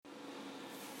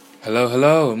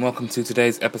Hello, and welcome to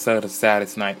today's episode of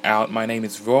Saddest Night Out. My name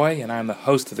is Roy, and I am the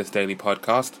host of this daily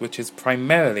podcast, which is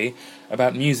primarily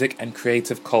about music and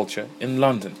creative culture in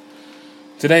London.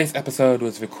 Today's episode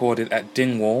was recorded at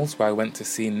Dingwalls, where I went to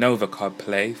see Novacub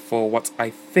play for what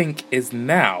I think is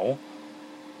now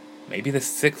maybe the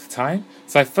sixth time.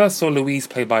 So I first saw Louise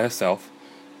play by herself,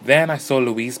 then I saw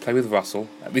Louise play with Russell.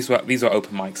 These were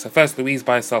open mics. So first Louise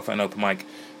by herself at an open mic,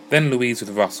 then Louise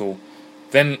with Russell,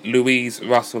 then Louise,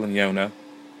 Russell and Yona.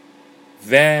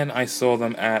 Then I saw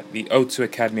them at the O2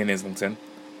 Academy in Islington,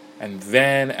 and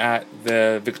then at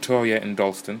the Victoria in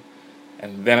Dalston,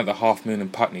 and then at the Half Moon in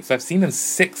Putney. So I've seen them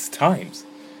 6 times,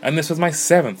 and this was my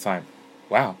 7th time.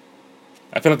 Wow.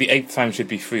 I feel like the 8th time should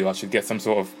be free, or I should get some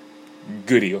sort of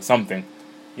goodie or something.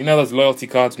 You know those loyalty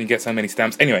cards when you get so many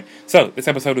stamps? Anyway, so this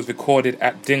episode was recorded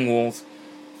at Dingwalls.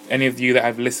 Any of you that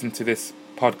have listened to this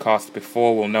podcast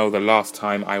before will know the last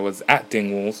time I was at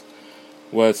Dingwalls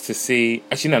was to see,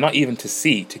 actually no, not even to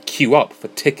see, to queue up for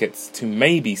tickets to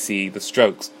maybe see The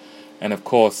Strokes. And of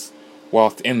course,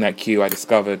 whilst in that queue I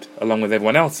discovered, along with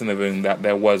everyone else in the room, that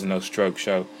there was no Stroke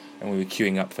show and we were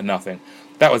queuing up for nothing.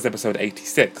 That was episode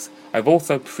 86. I've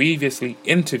also previously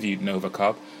interviewed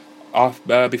Novacub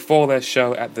before their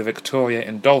show at the Victoria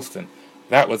in Dalston.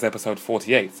 That was episode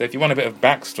 48. So if you want a bit of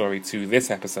backstory to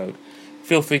this episode,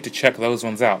 feel free to check those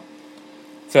ones out.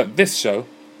 So this show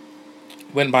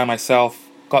went by myself,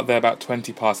 got there about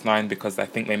 9:20 because I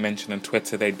think they mentioned on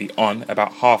Twitter they'd be on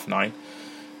about 9:30.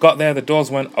 Got there, the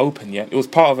doors weren't open yet. It was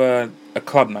part of a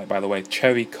club night, by the way,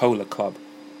 Cherry Cola Club.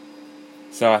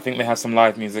 So I think they have some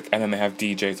live music and then they have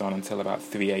DJs on until about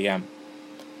 3 a.m.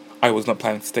 I was not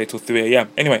planning to stay till 3 a.m.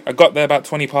 Anyway, I got there about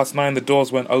 9:20, the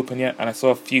doors weren't open yet, and I saw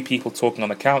a few people talking on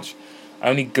the couch. I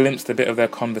only glimpsed a bit of their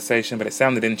conversation, but it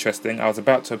sounded interesting. I was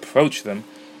about to approach them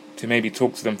to maybe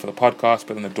talk to them for the podcast,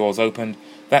 but then the doors opened.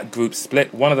 That group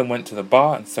split. One of them went to the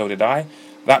bar, and so did I.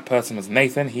 That person was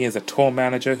Nathan. He is a tour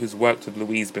manager who's worked with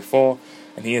Louise before,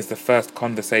 and he is the first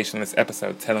conversation in this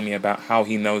episode telling me about how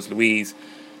he knows Louise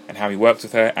and how he works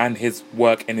with her and his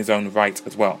work in his own right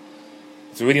as well.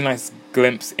 It's a really nice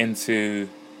glimpse into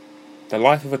the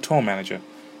life of a tour manager.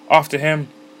 After him,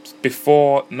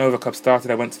 before Novacub started,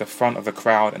 I went to the front of the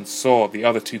crowd and saw the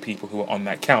other 2 people who were on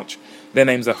that couch. Their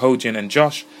names are Hojin and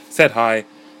Josh. Said hi,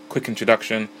 quick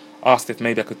introduction, asked if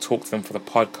maybe I could talk to them for the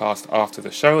podcast after the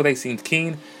show. They seemed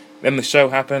keen. Then the show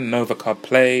happened, Novacub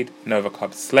played,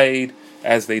 Novacub slayed,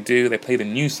 as they do. They played a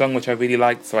new song which I really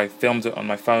liked, so I filmed it on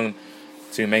my phone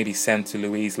to maybe send to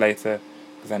Louise later,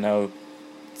 because I know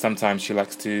sometimes she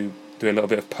likes to do a little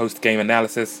bit of post-game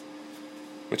analysis,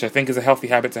 which I think is a healthy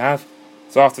habit to have.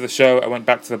 So after the show, I went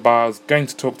back to the bar. I was going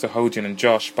to talk to Hojin and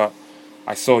Josh, but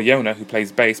I saw Yona, who plays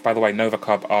bass. By the way,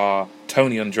 Novacub are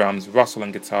Tony on drums, Russell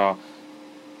on guitar,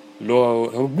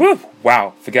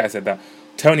 forget I said that.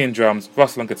 Tony on drums,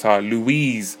 Russell on guitar,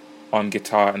 Louise on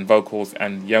guitar and vocals,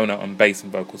 and Yona on bass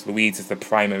and vocals. Louise is the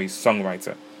primary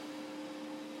songwriter.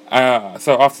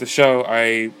 So after the show,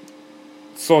 I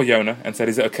saw Yona and said,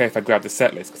 is it okay if I grab the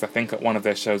set list? Because I think at one of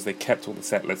their shows they kept all the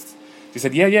set lists. She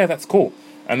said, yeah, that's cool.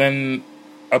 And then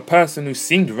a person who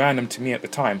seemed random to me at the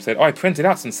time said, I printed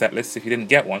out some set lists if you didn't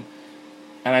get one.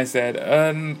 And I said,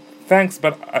 thanks,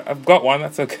 but I've got one,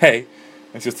 that's okay.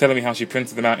 And she was telling me how she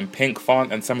printed them out in pink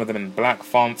font and some of them in black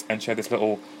font, and she had this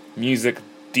little music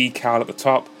decal at the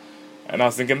top. And I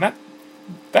was thinking,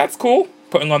 that's cool,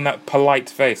 putting on that polite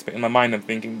face. But in my mind I'm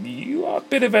thinking, you are a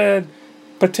bit of a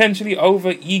potentially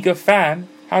over-eager fan.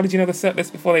 How did you know the set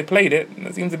list before they played it? And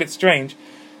that seems a bit strange.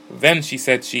 Then she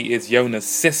said she is Yona's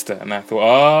sister, and I thought,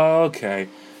 oh, okay,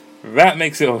 that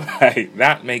makes it alright.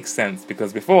 That makes sense,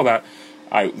 because before that,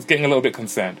 I was getting a little bit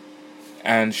concerned.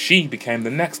 And she became the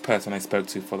next person I spoke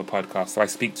to for the podcast. So I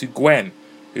speak to Gwen,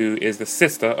 who is the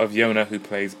sister of Yona, who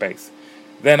plays bass.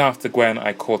 Then after Gwen,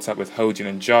 I caught up with Hojin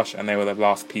and Josh, and they were the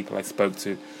last people I spoke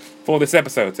to for this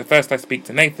episode. So first I speak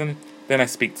to Nathan, then I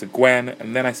speak to Gwen,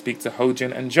 and then I speak to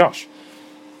Hojin and Josh.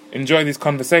 Enjoy these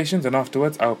conversations, and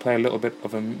afterwards I will play a little bit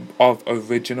of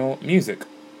original music.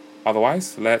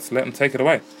 Otherwise, let's let them take it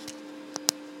away.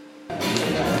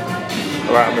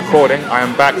 Alright, I'm recording. I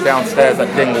am back downstairs at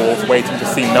Dingwalls waiting to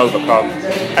see Novacub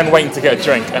and waiting to get a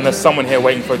drink. And there's someone here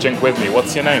waiting for a drink with me.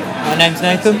 What's your name? My name's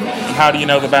Nathan. And how do you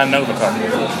know the band Novacub?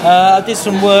 I did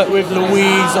some work with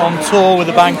Louise on tour with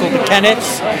a band called the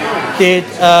Kennets. Did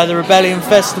the Rebellion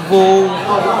Festival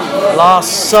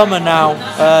last summer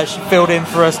now. She filled in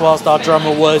for us whilst our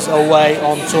drummer was away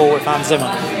on tour with Hans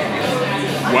Zimmer.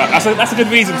 Well, that's a good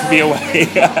reason to be away,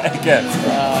 I guess.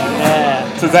 Yeah.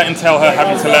 So does that entail her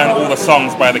having to learn all the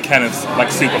songs by the Kennets,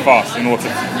 like super fast, in order to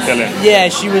fill in? Yeah,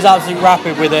 she was absolutely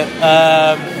rapid with it,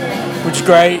 which is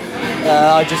great.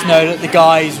 I just know that the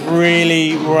guys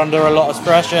really were under a lot of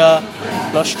pressure,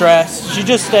 a lot of stress. She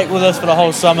just stuck with us for the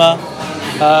whole summer.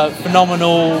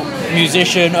 Phenomenal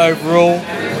musician overall.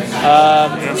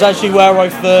 It's actually where I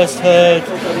first heard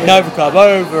Nova Club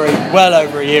well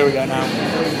over a year ago now.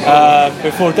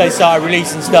 Before they started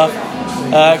releasing stuff.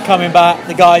 Coming back,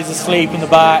 the guys asleep in the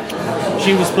back.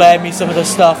 She was playing me some of the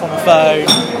stuff on the phone.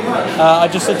 I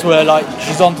just said to her, like,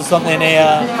 she's onto something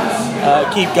here.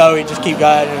 Keep going, just keep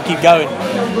going and keep going.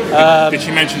 Did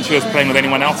she mention she was playing with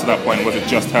anyone else at that point, or was it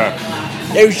just her?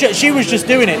 She was just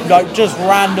doing it, like just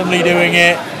randomly doing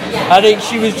it. I think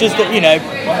she was just,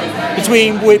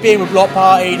 between being with Block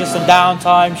Party, just some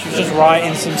downtime, she was just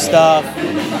writing some stuff.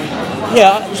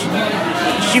 Yeah, I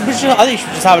think she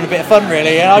was just having a bit of fun,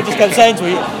 really. And I just kept saying to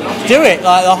her, do it,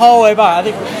 like the whole way back. I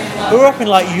think we were up in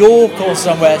like York or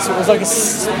somewhere, so it was like a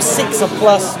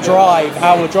 6+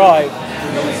 hour drive.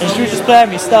 And she was just playing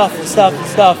me stuff,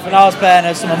 and I was playing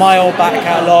her some of my old back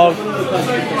catalogue,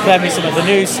 playing me some of the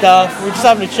new stuff. We were just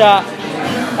having a chat,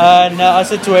 and I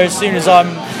said to her, as soon as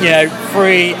I'm,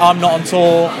 free, I'm not on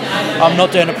tour, I'm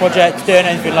not doing a project, doing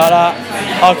anything like that,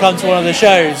 I'll come to one of the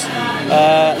shows.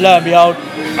 Lo and behold,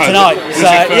 tonight.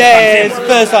 It's the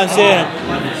first time seeing her.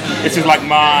 This is like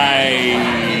my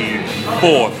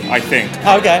 4th, I think.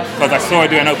 Okay. Because I saw her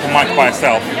do an open mic by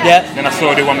herself. Yeah. Then I saw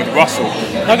her do one with Russell.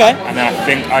 Okay. And then I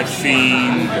think I've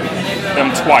seen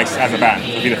them twice as a band.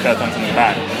 It'll be the 3rd time in the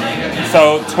band.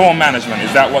 So tour management,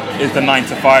 is that what is the 9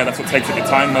 to 5? That's what takes up your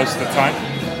time most of the time?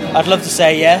 I'd love to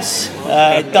say yes.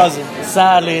 It doesn't.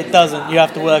 Sadly, it doesn't. You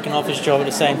have to work an office job at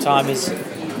the same time as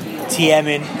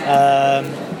TMing.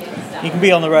 You can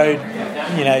be on the road,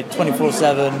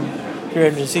 24/7,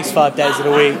 365 days of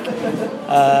the week.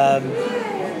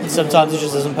 Sometimes it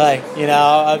just doesn't pay.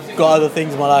 I've got other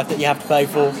things in my life that you have to pay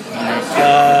for.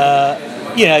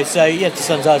 So you have to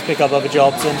sometimes pick up other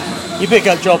jobs, and you pick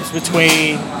up jobs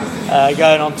between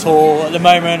going on tour. At the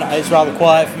moment, it's rather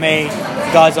quiet for me.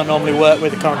 The guys I normally work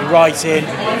with are currently writing.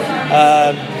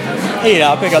 I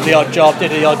pick up the odd job.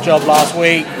 Did the odd job last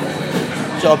week.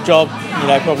 Job.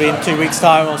 Probably in 2 weeks'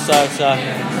 time or so. So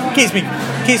keeps me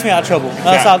out of trouble.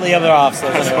 That's how the other half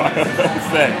says. That's what I was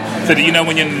saying. So do you know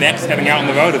when you're next heading out on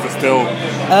the road? Is it still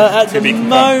at the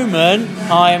moment?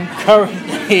 I am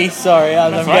currently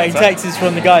I'm getting texts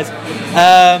from the guys.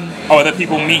 Are there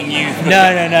people meeting you?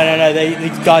 No.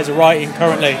 These guys are writing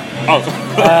currently. Are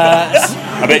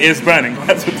their ears burning?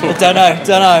 That's what I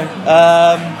don't know.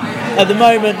 At the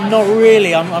moment, not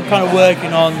really. I'm kind of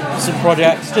working on some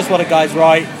projects, just what the guys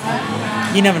write.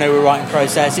 You never know with writing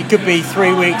process. It could be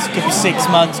 3 weeks, it could be 6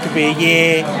 months, it could be a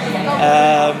year.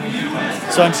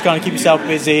 So I'm just kind of keep myself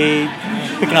busy,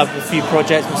 picking up a few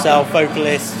projects myself,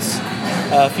 vocalists,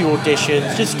 a few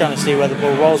auditions, just kind of see where the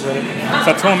ball rolls really.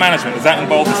 So tour management, does that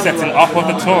involve the setting up of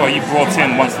the tour, or are you brought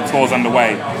in once the tour's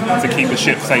underway to keep the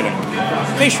ship sailing?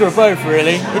 Mixture of both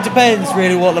really. It depends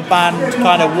really what the band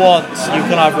kind of wants. You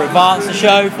can either advance the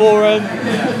show for them,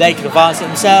 they can advance it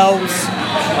themselves,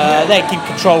 they keep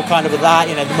control kind of that,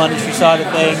 the monetary side of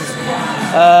things.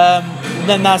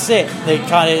 Then that's it. They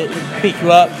kind of pick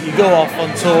you up, you go off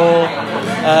on tour,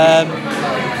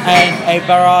 and a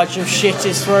barrage of shit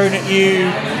is thrown at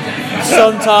you.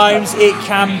 Sometimes it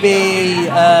can be,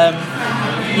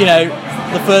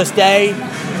 the first day.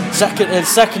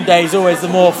 Second day is always the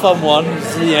more fun one.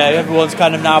 Everyone's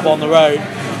kind of now on the road.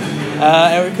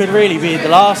 It could really be the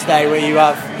last day where you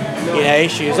have,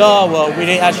 issues. We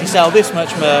didn't actually sell this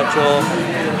much merch. Or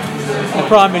a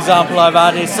prime example I've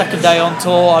had is second day on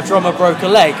tour, our drummer broke a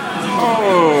leg.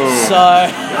 Oh. So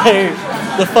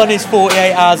the funnest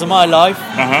 48 hours of my life.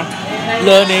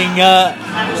 Learning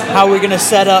how we're going to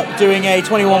set up doing a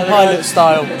 21 Pilot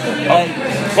style.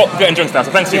 Getting drinks now,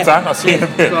 so thanks for your time. I'll see you in a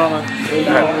bit.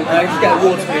 Just get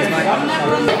water, please, mate.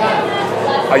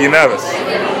 Are you nervous?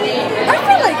 I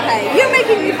feel okay. You're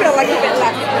making me feel like a bit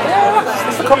left.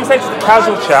 It's a conversation, a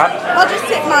casual chat. I'll just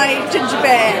sip my ginger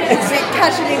beer and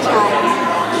casually chat.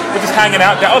 We're just hanging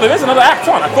out. There is another act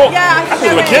on. I thought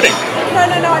we were kidding.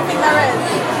 No, I think there is.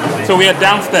 So we are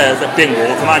downstairs at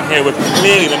Dingwalls, and I'm here with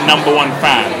clearly the #1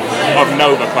 fan of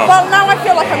Nova Club. Well, now I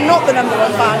feel like I'm not the #1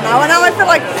 fan now, and now I feel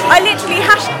like I literally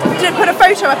put a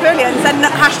photo up earlier and said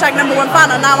hashtag #1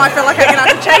 fan, and now I feel like I'm going to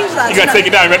have to change that. You got to take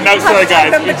it down, but no, sorry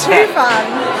guys. #2 fan.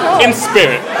 God. In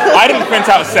spirit. I didn't print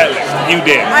out a set list, you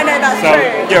did. I know, that's so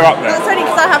true. You're up there. That's only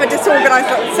because I have a disorganised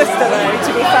little sister though,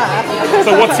 to be fair.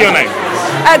 So what's your name?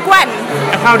 Gwen.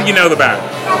 And how do you know the band?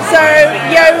 So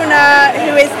Yona,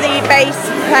 who is the bass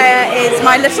player, is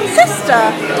my little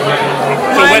sister.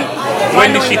 So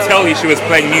when did she tell you she was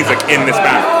playing music in this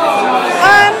band? Do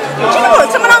you know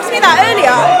what? Someone asked me that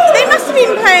earlier. They must have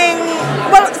been playing.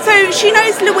 Well, so she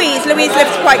knows Louise. Louise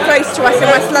lives quite close to us in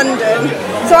West London.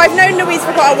 So I've known Louise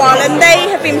for quite a while, and they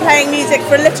have been playing music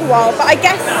for a little while. But I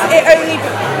guess it only,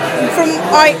 from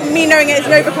me knowing it as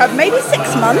Nova Club, maybe 6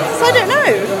 months. I don't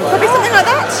know. Probably something like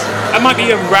that. That might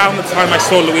be around the time I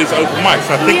saw Louise open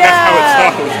mics. I think that's how it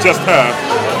started. It was just her.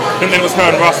 And then it was her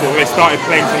and Russell. They started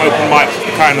playing some open mics to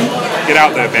kind of get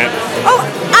out there a bit. Oh,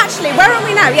 actually, where are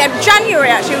we now? Yeah, January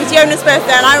actually. It was Yona's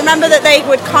birthday, and I remember that they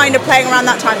were kind of playing around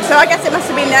that time. So I guess it must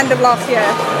have been the end of last year.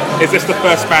 Is this the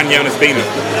first band Yona's been in?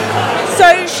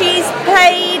 So she's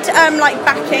played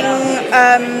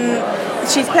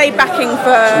she's played backing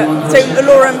for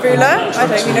Laura Mvula. I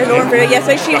don't even know Laura Mvula. Yeah,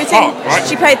 so she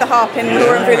she played the harp in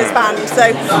Laura Mvula's band.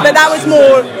 So, but that was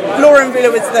more, Laura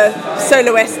Mvula was the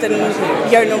soloist and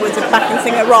Yona was a backing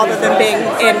singer rather than being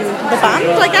in the band,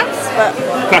 I guess. But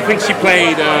I think she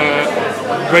played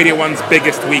Radio 1's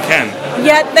Biggest Weekend.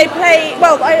 Yeah, they play.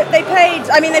 Well, they played.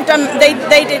 I mean,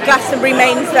 they did Glastonbury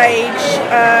main stage.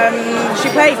 She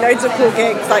played loads of cool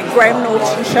gigs like Graham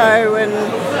Norton show and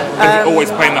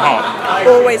always playing the harp.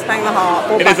 Always playing the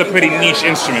harp. It is a pretty niche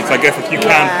instrument. So I guess if you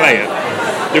can play it,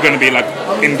 you're going to be like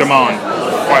in demand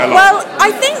quite a lot. Well,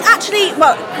 I think actually,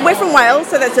 we're from Wales,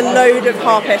 so there's a load of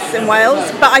harpists in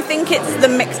Wales. But I think it's the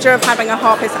mixture of having a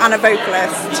harpist and a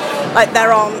vocalist. Like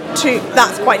there aren't two.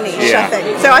 That's quite niche, I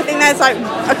think. So I think there's like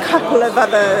a couple of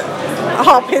other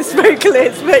harpist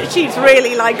vocalists, but she's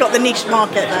really like got the niche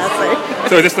market there.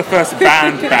 So is this the first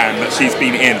band that she's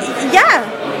been in? Yeah.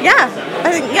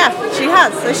 I think she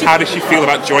has. So how does she feel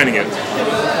about joining it?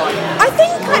 I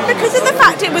think because of the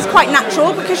fact it was quite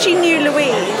natural, because she knew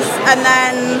Louise, and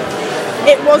then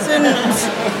it wasn't.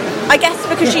 I guess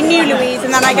because she knew Louise,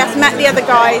 and then I guess met the other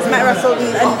guys, met Russell,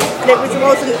 and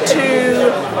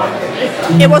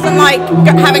it wasn't like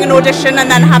having an audition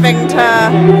and then having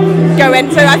to go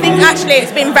in. So I think actually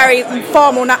it's been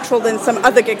far more natural than some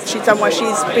other gigs she's done where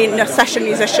she's been a session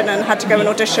musician and had to go and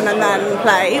audition and then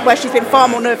play, where she's been far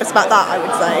more nervous about that, I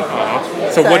would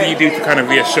say. So what do you do to kind of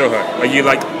reassure her? Are you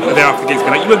like, the day after gigs,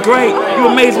 being like, you were great, you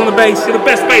were amazing on the bass, you're the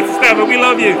best bassist ever, we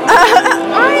love you?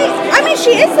 I mean,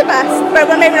 she is the best, but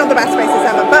maybe not the best bassist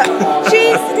ever, but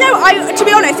to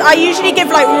be honest, I usually give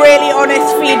like really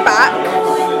honest feedback.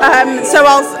 So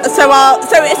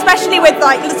especially with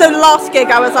the last gig,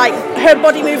 I was like, her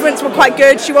body movements were quite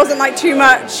good. She wasn't like too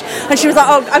much, and she was like,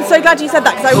 "Oh, I'm so glad you said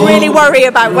that because I really worry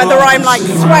about whether I'm like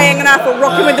swaying enough or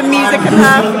rocking with the music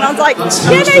enough." And I was like,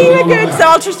 "Yeah, no, you were good." So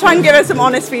I'll just try and give her some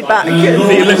honest feedback. So you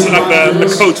listen like the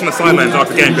coach on the sidelines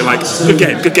after the game, be like,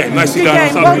 "Good game, nicely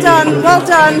done." Well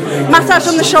done. Massage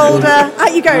on the shoulder.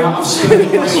 Out you go.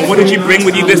 What did you bring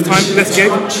with you this time for this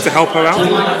gig to help her out?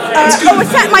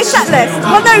 My set list.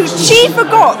 Well, no, she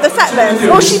forgot the set list,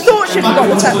 or she thought she forgot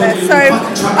the set list. So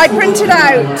I printed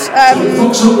out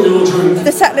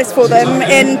the set list for them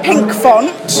in pink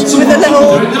font with the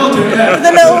little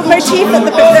motif at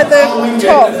the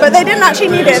top, but they didn't actually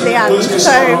need it at the end.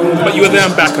 So, but you were there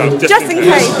on backup, just in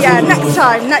case. Yeah, next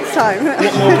time.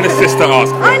 What can a sister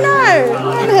ask for? I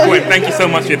know. Wait, thank you so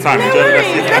much for your time. No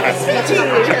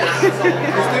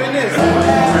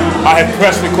I have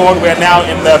pressed record. We're now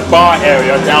in the bar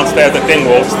area downstairs at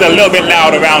Dingwall. It's still a little bit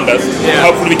loud around us. Yeah.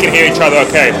 Hopefully we can hear each other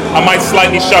okay. I might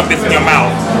slightly shove this in your mouth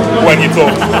when you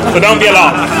talk. So don't be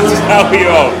alarmed. Just help you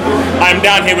all. I'm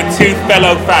down here with two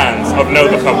fellow fans of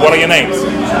Nova Club. What are your names?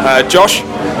 Josh.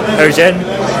 Eugene.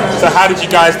 So how did you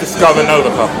guys discover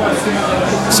Nova Club?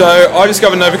 So I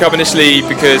discovered Nova Club initially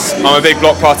because I'm a big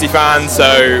Block Party fan,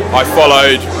 so I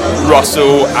followed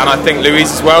Russell and I think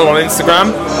Louise as well on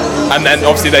Instagram. And then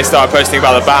obviously they started posting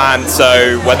about the band,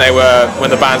 so when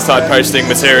the band started posting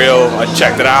material, I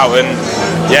checked it out and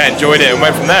enjoyed it and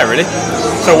went from there really.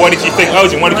 So what did you think,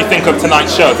 Ojin, what did you think of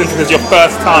tonight's show? Since this is your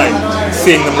first time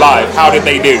seeing them live, how did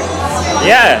they do?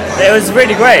 Yeah, it was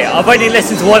really great. I've only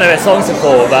listened to one of their songs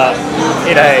before, but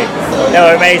they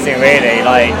were amazing really.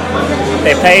 Like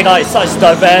they played like such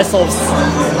diverse sort of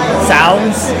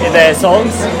sounds in their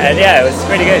songs, and it was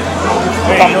really good.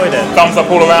 Really enjoyed it. Thumbs up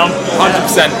all around?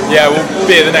 100%. Yeah, we'll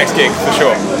be at the next gig for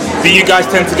sure. Do you guys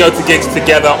tend to go to gigs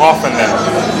together often then?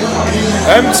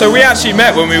 So we actually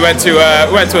met when we went to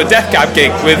a Death Cab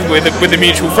gig with a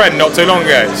mutual friend not too long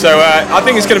ago. So I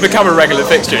think it's going to become a regular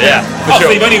fixture. Yeah, for sure.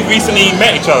 So you've only recently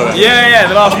met each other then? Yeah,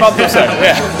 the last month or so.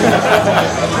 Yeah.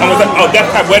 And was that,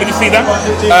 Death Cab, where did you see them?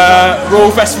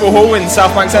 Royal Festival Hall in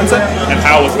South Bank Centre. And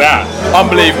how was that?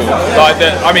 Unbelievable. Like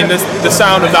the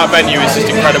sound of that venue is just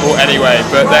incredible anyway.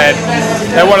 But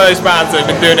they're one of those bands that have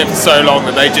been doing it for so long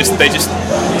that they just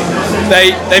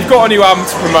they've got a new album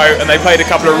to promote, and they played a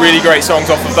couple of really great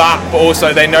songs off of that. But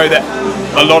also they know that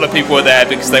a lot of people are there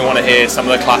because they want to hear some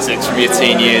of the classics from your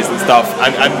teen years and stuff,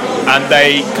 and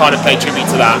they kind of pay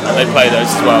tribute to that, and they play those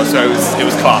as well. So it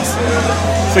was class.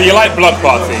 So you like Block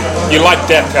Party, you like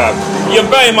Death Cab. You're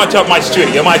very much up my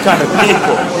street. You're my kind of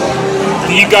people.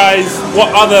 Do you guys?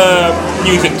 What other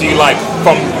music do you like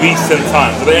from recent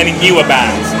times? Are there any newer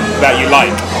bands that you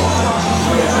like?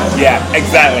 Yeah,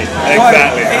 exactly.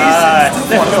 It's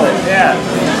difficult, yeah.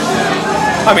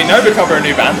 I mean, Nova cover a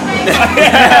new band.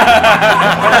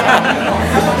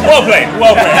 Well played.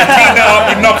 You teed that up,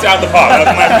 you knocked it out the park.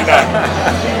 That's nicely done.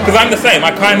 Because I'm the same.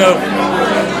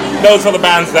 Those are the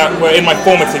bands that were in my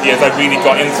formative years I really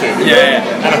got into. Yeah.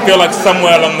 And I feel like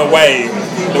somewhere along the way,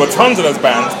 there were tons of those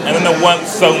bands, and then there weren't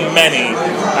so many,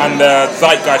 and the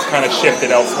zeitgeist kind of shifted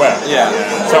elsewhere. Yeah.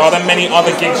 So are there many other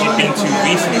gigs you've been to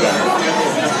recently then?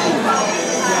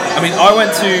 I mean, I went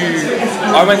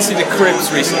to see the Cribs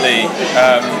recently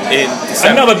in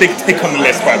December. Another big tick on the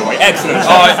list, by the way. Excellent.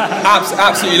 I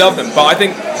absolutely love them, but I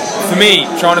think for me,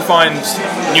 trying to find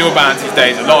newer bands these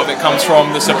days, a lot of it comes from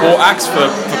the support acts for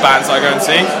bands I go and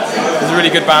see. There's a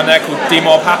really good band there called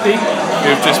D-Mob Happy,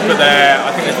 who've just put I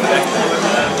think it's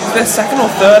their second or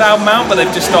third album out, but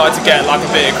they've just started to get like a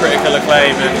bit of critical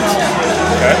acclaim, and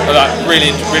I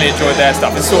really enjoyed their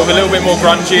stuff. It's sort of a little bit more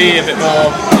grungy, a bit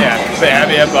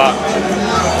heavier, but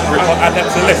I'll add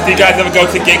that to the list. Do you guys ever go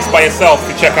to gigs by yourself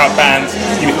to check out bands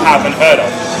you haven't heard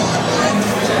of?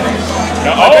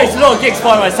 I go to a lot of gigs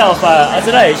by myself, but I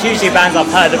don't know, it's usually bands I've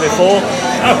heard of before.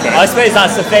 Okay. I suppose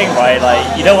that's the thing, right? Like,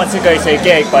 you don't want to go to a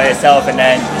gig by yourself and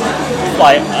then,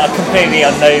 like, a completely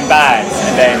unknown band,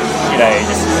 and then,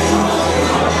 just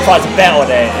try to bet on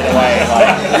it in a way. Like,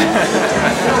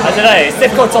 I don't know, it's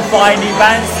difficult to find new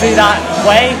bands through that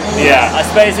way. Yeah. I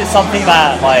suppose it's something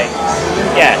that,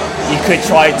 you could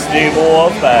try to do more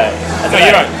of, but I don't know.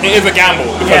 You're right. It is a gamble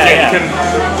because you can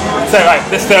say, like,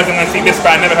 this Thursday I'm going to see this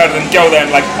band, never heard of them, go there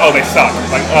and oh, they suck.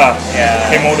 Like,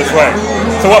 came all this way.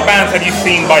 So what bands have you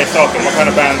seen by yourself, and what kind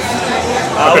of bands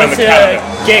have been on I went the to calendar?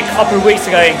 a gig a couple of weeks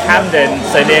ago in Camden,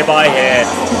 so nearby here,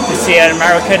 to see an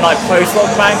American post-rock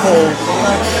band called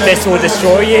This Will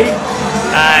Destroy You,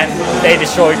 and they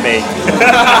destroyed me.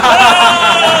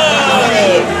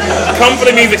 Come for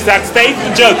the music stack, stay for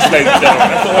the jokes, ladies and gentlemen.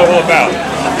 That's what we're all about.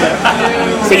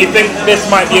 So you think this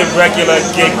might be a regular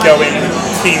gig-going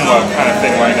teamwork kind of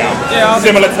thing right now? Yeah.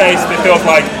 Similar taste, it feels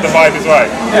like the vibe is right.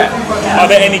 yeah. Are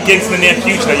there any gigs in the near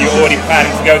future that you're already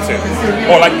planning to go to?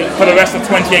 Or like for the rest of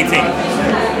 2018?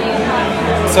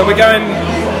 So we're going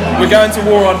to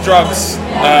War on Drugs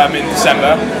in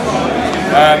December.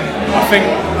 I think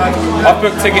I've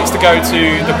booked tickets to go to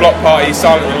the Block Party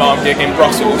Silent Alarm gig in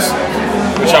Brussels,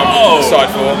 which I'm excited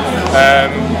for.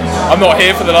 I'm not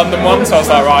here for the London one, so I was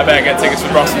like, right, I better get tickets for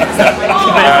Brussels.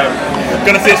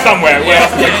 Gonna see it somewhere.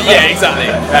 Yeah, exactly.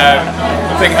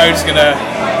 I think Hode's gonna.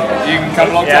 You can come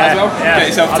along to that as well. Yeah. Get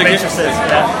yourself I'm tickets. interested.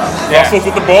 Brussels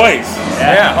with the boys.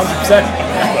 Yeah, 100%.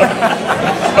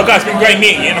 Oh guys, it's been great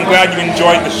meeting you, and I'm glad you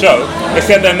enjoyed the show. They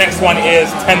said their next one is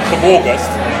 10th of August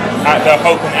at the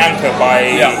Hope and Anchor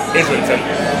by Islington.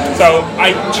 So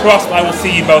I trust I will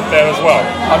see you both there as well.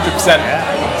 100%.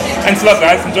 Thanks a lot,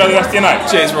 guys. Enjoy the rest of your night.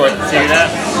 Cheers, Roy. See you there.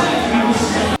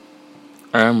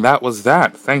 That was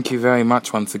that. Thank you very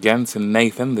much once again to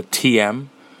Nathan, the TM.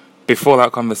 Before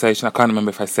that conversation, I can't remember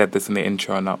if I said this in the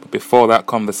intro or not, but before that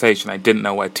conversation, I didn't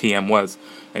know what TM was.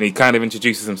 And he kind of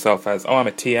introduces himself as, I'm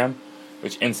a TM,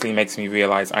 which instantly makes me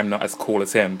realize I'm not as cool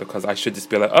as him, because I should just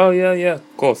be like, oh, yeah,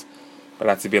 of course. But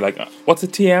I have to be like, what's a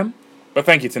TM? But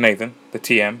thank you to Nathan, the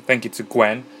TM. Thank you to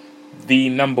Gwen, the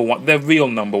real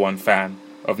number one fan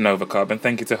of Nova Cub. And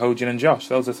thank you to Hojin and Josh.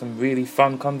 Those are some really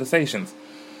fun conversations.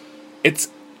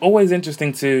 It's always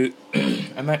interesting to,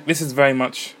 and this is very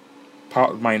much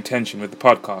part of my intention with the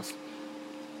podcast,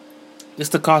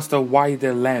 just to cast a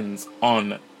wider lens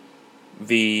on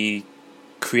the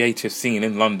creative scene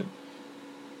in London.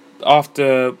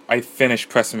 After I finished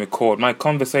press and record, my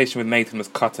conversation with Nathan was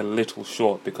cut a little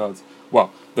short because,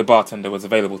 well, the bartender was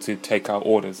available to take our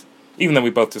orders, even though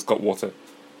we both just got water.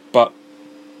 But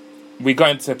we got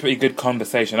into a pretty good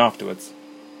conversation afterwards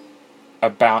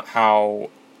about how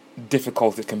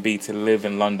difficult it can be to live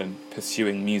in London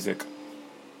pursuing music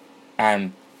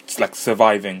and just like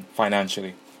surviving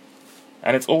financially.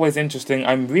 And it's always interesting.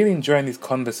 I'm really enjoying these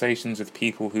conversations with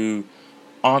people who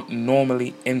aren't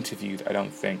normally interviewed, I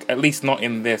don't think. At least not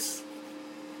in this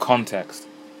context.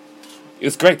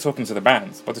 It's great talking to the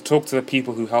bands, but to talk to the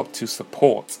people who help to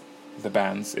support the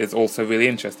bands is also really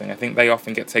interesting. I think they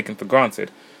often get taken for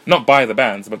granted. Not by the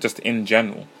bands, but just in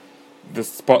general. the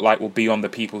spotlight will be on the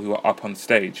people who are up on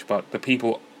stage, but the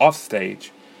people off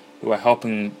stage who are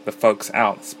helping the folks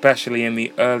out, especially in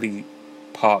the early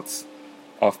parts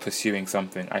of pursuing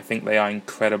something, I think they are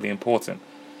incredibly important.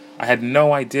 I had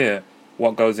no idea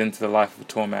what goes into the life of a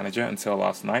tour manager until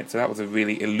last night, so that was a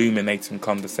really illuminating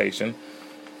conversation.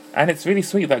 And it's really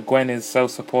sweet that Gwen is so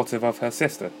supportive of her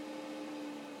sister,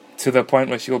 to the point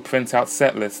where she will print out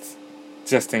set lists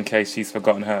just in case she's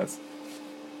forgotten hers.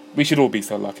 We should all be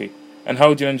so lucky. And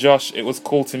Hojin and Josh, it was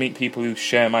cool to meet people who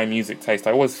share my music taste.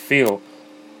 I always feel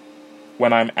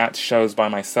when I'm at shows by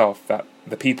myself that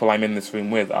the people I'm in this room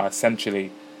with are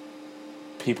essentially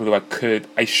people who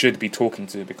I should be talking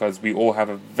to, because we all have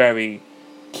a very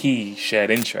key shared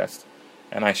interest,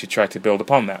 and I should try to build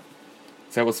upon that.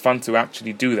 So it was fun to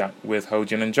actually do that with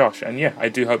Hojin and Josh, and yeah, I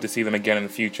do hope to see them again in the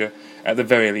future, at the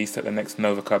very least at the next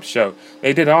Nova Cup show.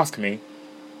 They did ask me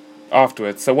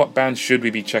afterwards, so what bands should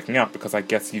we be checking out? Because I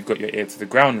guess you've got your ear to the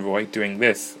ground, Roy, doing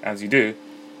this as you do.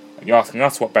 You're asking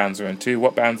us what bands we're into.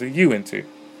 What bands are you into?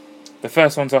 The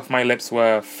first ones off my lips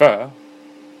were Fur,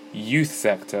 Youth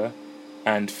Sector,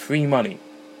 and Free Money.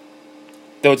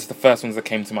 They were just the first ones that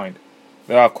came to mind.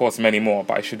 There are, of course, many more,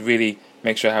 but I should really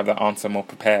make sure I have that answer more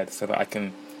prepared so that I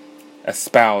can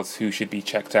espouse who should be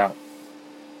checked out.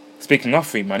 Speaking of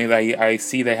Free Money, I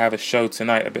see they have a show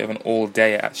tonight, a bit of an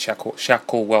all-day at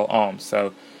Shacklewell Arms,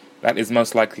 so that is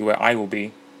most likely where I will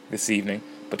be this evening.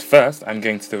 But first, I'm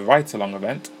going to the Ride-Along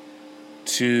event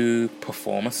to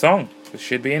perform a song. This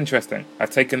should be interesting.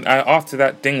 After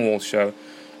that Dingwall show,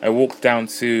 I walked down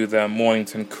to the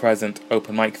Mornington Crescent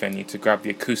open mic venue to grab the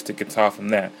acoustic guitar from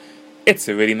there. It's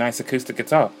a really nice acoustic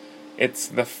guitar. It's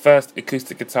the first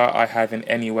acoustic guitar I have in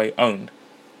any way owned.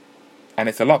 And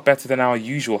it's a lot better than our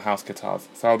usual house guitars.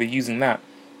 So I'll be using that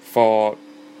for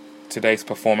today's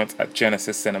performance at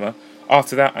Genesis Cinema.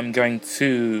 After that, I'm going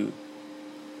to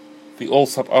the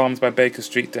Allsop Arms by Baker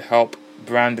Street to help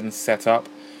Brandon set up.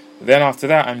 Then after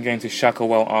that, I'm going to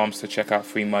Shacklewell Arms to check out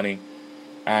Free Money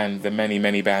and the many,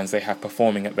 many bands they have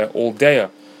performing at their all-dayer.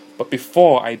 But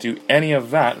before I do any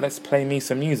of that, let's play me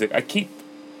some music.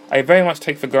 I very much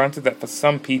take for granted that for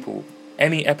some people,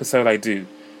 any episode I do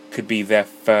could be their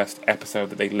first episode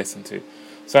that they listen to.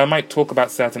 So I might talk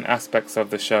about certain aspects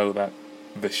of the show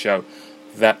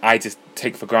that I just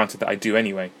take for granted that I do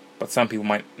anyway. But some people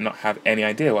might not have any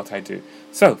idea what I do.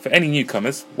 So, for any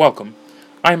newcomers, welcome.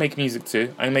 I make music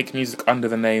too. I make music under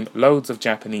the name Loads of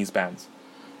Japanese Bands.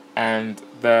 And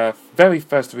the very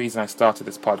first reason I started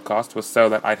this podcast was so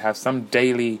that I'd have some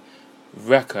daily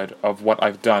record of what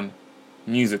I've done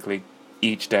musically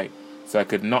each day. So I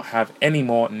could not have any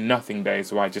more nothing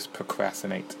days where I just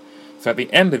procrastinate. So at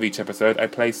the end of each episode, I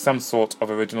play some sort of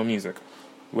original music.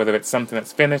 Whether it's something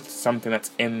that's finished, something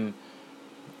that's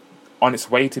on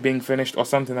its way to being finished, or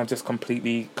something I've just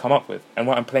completely come up with. And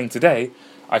what I'm playing today,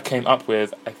 I came up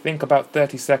with, I think, about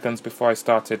 30 seconds before I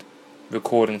started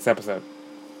recording this episode.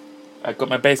 I got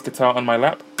my bass guitar on my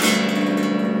lap.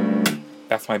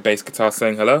 That's my bass guitar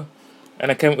saying hello. And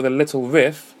I came up with a little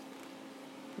riff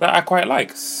that I quite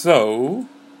like. So,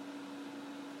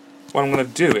 what I'm going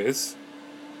to do is,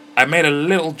 I made a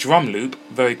little drum loop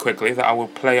very quickly that I will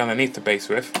play underneath the bass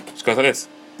riff, which goes like this.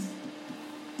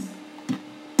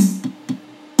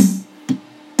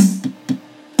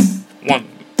 One.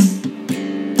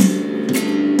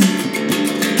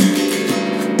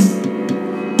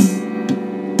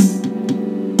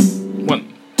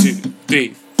 One, two, three,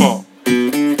 four.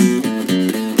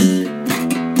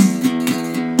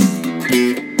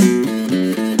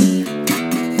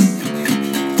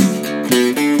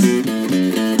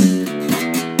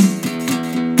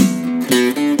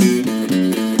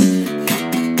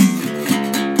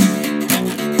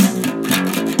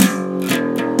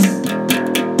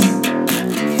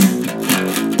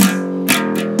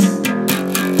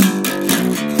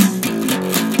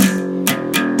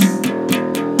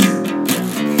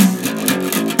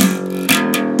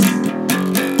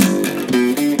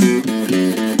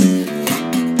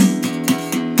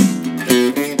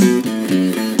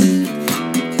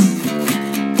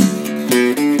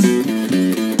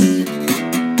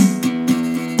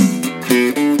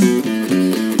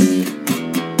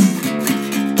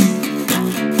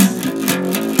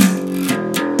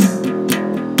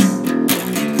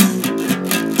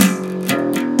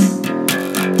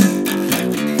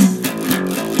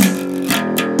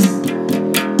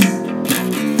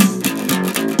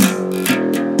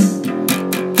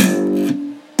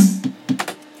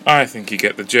 I think you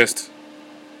get the gist.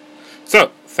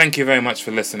 So, thank you very much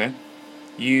for listening.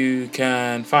 You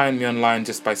can find me online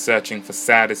just by searching for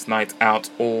Saddest Night Out,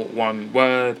 all one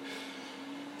word.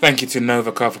 Thank you to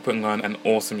Novacar for putting on an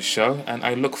awesome show, and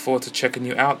I look forward to checking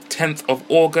you out 10th of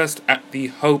August at the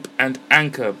Hope and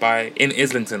Anchor in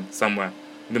Islington somewhere.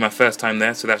 It'll be my first time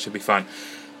there, so that should be fun.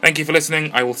 Thank you for listening.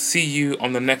 I will see you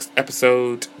on the next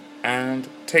episode, and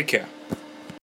take care.